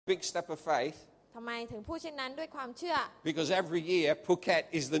big step of faith? ทำไมถึงพูดเช่นนั้นด้วยความเชื่อ Because every year Phuket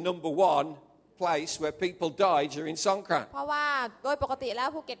is the number one place where people die during Songkran. เพราะว่าโดยปกติแล้ว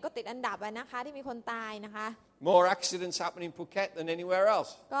ภูเก็ตก็ติดอันดับนะคะที่มีคนตายนะคะ More accidents happen in Phuket than anywhere else.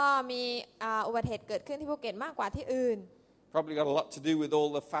 ก็มีอุบัติเหตุเกิดขึ้นที่ภูเก็ตมากกว่าที่อื่น Probably got a lot to do with all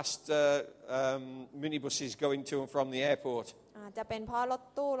the fast minibuses going to and from the airport. จะเป็นเพราะรถ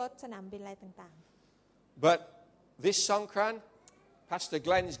ตู้รถสนามบินอะไรต่างๆ But this Songkran, Pastor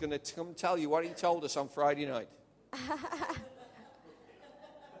Glenn is going to come tell you what he told us on Friday night.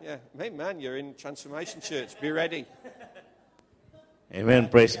 Yeah, hey man, you're in Transformation Church. Be ready. Amen.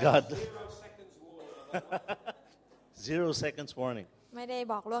 Praise God. 0 seconds warning. ไม่ได้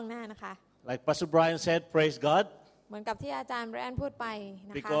บอกล่วงหน้านะคะ Like Pastor Brian said, praise God. เหมือนกับที่อาจารย์แบรนด์พูดไป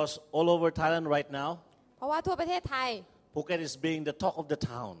นะคะ Because all over Thailand right now, เพราะว่าทั่วประเทศไทย Phuket is being the talk of the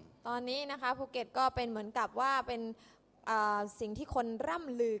town. ตอนนี้นะคะภูเก็ตก็เป็นเหมือนกับว่าเป็นสิ่งที่คนร่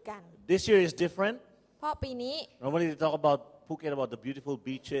ำลือกัน This year is different. เพราะปีนี้ Normally they talk about Phuket, about the beautiful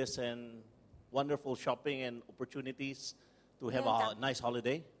beaches and wonderful shopping and opportunities to have a nice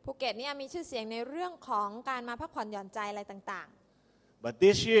holiday. ภูเก็ตเนี่ยมีชื่อเสียงในเรื่องของการมาพักผ่อนหย่อนใจอะไรต่าง But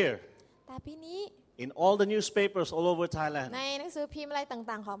this year, ๆแต่ปีนี้ in all the newspapers all over Thailand, ในหนังสือพิมพ์อะไร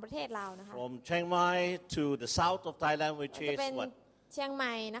ต่างๆของประเทศเรานะคะ from Chiang Mai to the south of Thailand, which จะ is เป็น what? เชียงให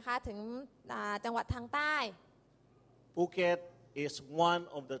ม่นะคะถึงจังหวัดทางใต้ Phuket is one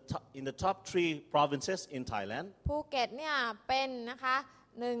of the in the top 3 provinces in Thailand. ภูเก็ตเนี่ยเป็นนะคะ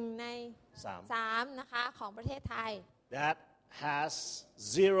หนึ่งใน 3 3นะคะของประเทศไทย that has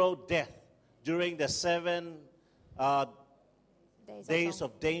 0 death during the 7 days of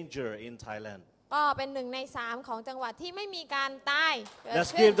danger in Thailand. ก็เป็นหนึ่งใน3ของจังหวัดที่ไม่มีการตาย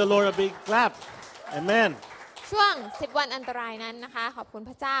Let's give the Lord a big clap. Amen. ช่วง10 วันอันตรายนั้นนะคะขอบคุณ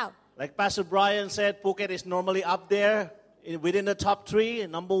พระเจ้า Like Pastor Brian said, Phuket is normally up there within the top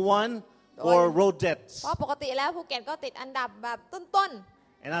 3, number 1 for road deaths. เพราะปกติแล้วภูเก็ตก็ติดอันดับแบบต้น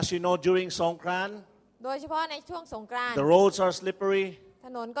And as you know, during Songkran, ๆโดยเฉพาะในช่วงสงกรานต์ the roads are slippery, ถ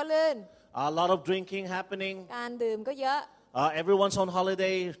นนก็ลื่น a lot of drinking happening. การดื่มก็เยอะ Everyone's on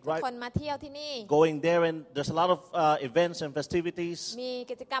holiday, ทุก right? คนมาเที่ยวที่นี่ Going there, and there's a lot of events and festivities. มี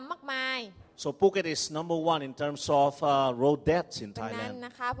กิจกรรมมากมาย So Phuket is number 1 in terms of road deaths in ดังนั้น Thailand. น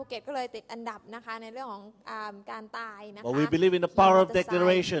ะคะภูเก็ตก็เลยติดอันดับนะคะในเรื่องของการตายนะคะ But we believe in the power of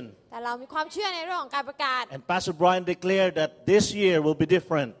declaration. แต่เรามีความเชื่อในเรื่องของการประกาศ And Pastor Brian declared that this year will be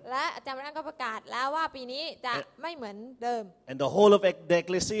different. และอาจารย์ก็ประกาศแล้วว่าปีนี้จะไม่เหมือนเดิม And the whole of the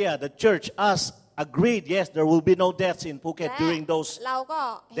ecclesia, the church, us, agreed, yes, there will be no deaths in Phuket during those เราก็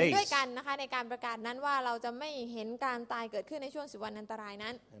เห็น days. ด้วยกันนะคะในการประกาศนั้นว่าเราจะไม่เห็นการตายเกิดขึ้นในช่วง10 วันอันตราย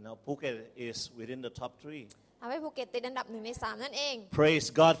นั้น And now Phuket is within the top 3. ทำให้ภูเก็ตติดอันดับ1 ใน 3นั่นเอง Praise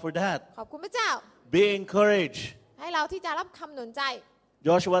God for that. ขอบคุณพระเจ้า Be encouraged. ให้เราที่จะรับคำหนุนใจ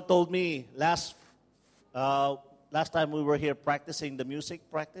Joshua told me last time we were here practicing the music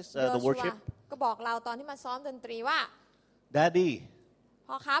practice, the worship. ก็บอกเราตอนที่มาซ้อมดนตรีว่า Daddy,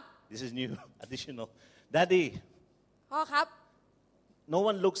 พ่อครับ this is new, additional. Daddy, พ่อครับ no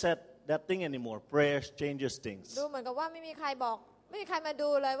one looks at that thing anymore. Prayer changes things. ดูเหมือนกับว่าไม่มีใครบอกไม่มีใครมาดู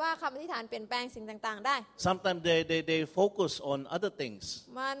เลยว่าคำอธิษฐานเปลี่ยนแปลงสิ่งต่างๆได้ Sometimes they focus on other things.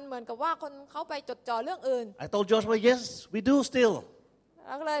 มันเหมือนกับว่าคนเขาไปจดจ่อเรื่องอื่น I told Joshua, yes, we do still. เ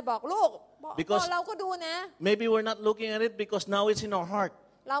ราก็เลยบอกลูกบอก Because เราก็ดูนะ maybe we're not looking at it because now it's in our heart.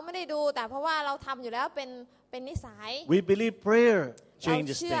 เราไม่ได้ดูแต่เพราะว่าเราทำอยู่แล้วเป็นนิสัย We believe prayer เรา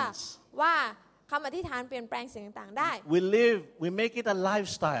changes เชื่อ things. ว่าคำอธิษฐานเปลี่ยนแปลงสิ่งต่างๆได้ We make it a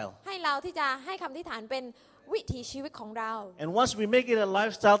lifestyle. ให้เราที่จะให้คำอธิษฐานเป็นวิถีชีวิตของเรา And once we make it a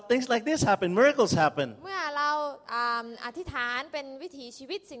lifestyle, things like this happen, miracles happen. เมื่อเราอธิษฐานเป็นวิถีชี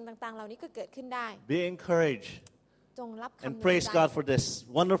วิตสิ่งต่างๆ เหล่านี้ก็เกิดขึ้นได้ Be encouraged จงรับคำ and หนุน praise ใจ God for this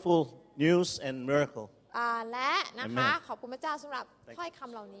wonderful news and miracle. และนะคะ Amen. ขอบคุณพระเจ้าสำหรับถ้อยค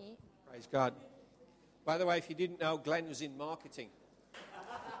ำเหล่านี้ Praise God. By the way, if you didn't know, Glenn was in marketing.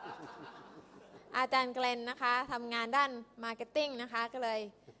 อาจารย์เกลนนะคะทำงานด้านมาร์เก็ตติ้งนะคะก็เลย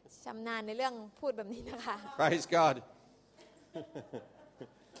ชำนาญในเรื่องพูดแบบนี้นะคะ Praise God.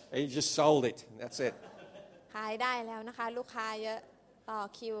 He just sold it. That's it. ขายได้แล้วนะคะลูกค้าเยอะต่อ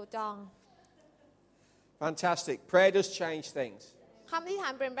คิวจอง Fantastic. Prayer does change things. คำอธิษฐา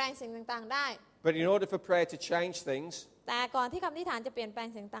นเปลี่ยนแปลงสิ่งต่างๆได้ But in order for prayer to change things, แต่ก่อนที่คำอธิษฐานจะเปลี่ยนแปลง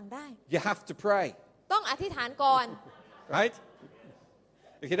สิ่งต่างๆได้ you have to pray. ต้องอธิษฐานก่อน Right?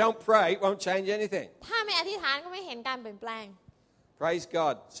 If you don't pray, it won't change anything. ถ้าไม่อธิษฐานก็ไม่เห็นการเปลี่ยนแปลง Praise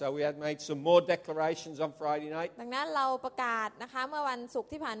God. So we had made some more declarations on Friday night. ดังนั้นเราประกาศนะคะเมื่อวันศุกร์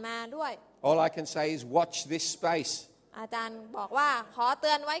ที่ผ่านมาด้วย All I can say is watch this space. อาจารย์บอกว่าขอเ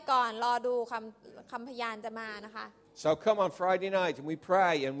ตือนไว้ก่อนรอดูคำพยานจะมานะคะ So come on Friday night and we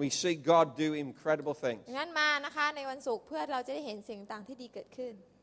pray and we see God do incredible things. งั้นมานะคะในวันศุกร์เพื่อเราจะได้เห็นสิ่งต่างที่ดีเกิดขึ้น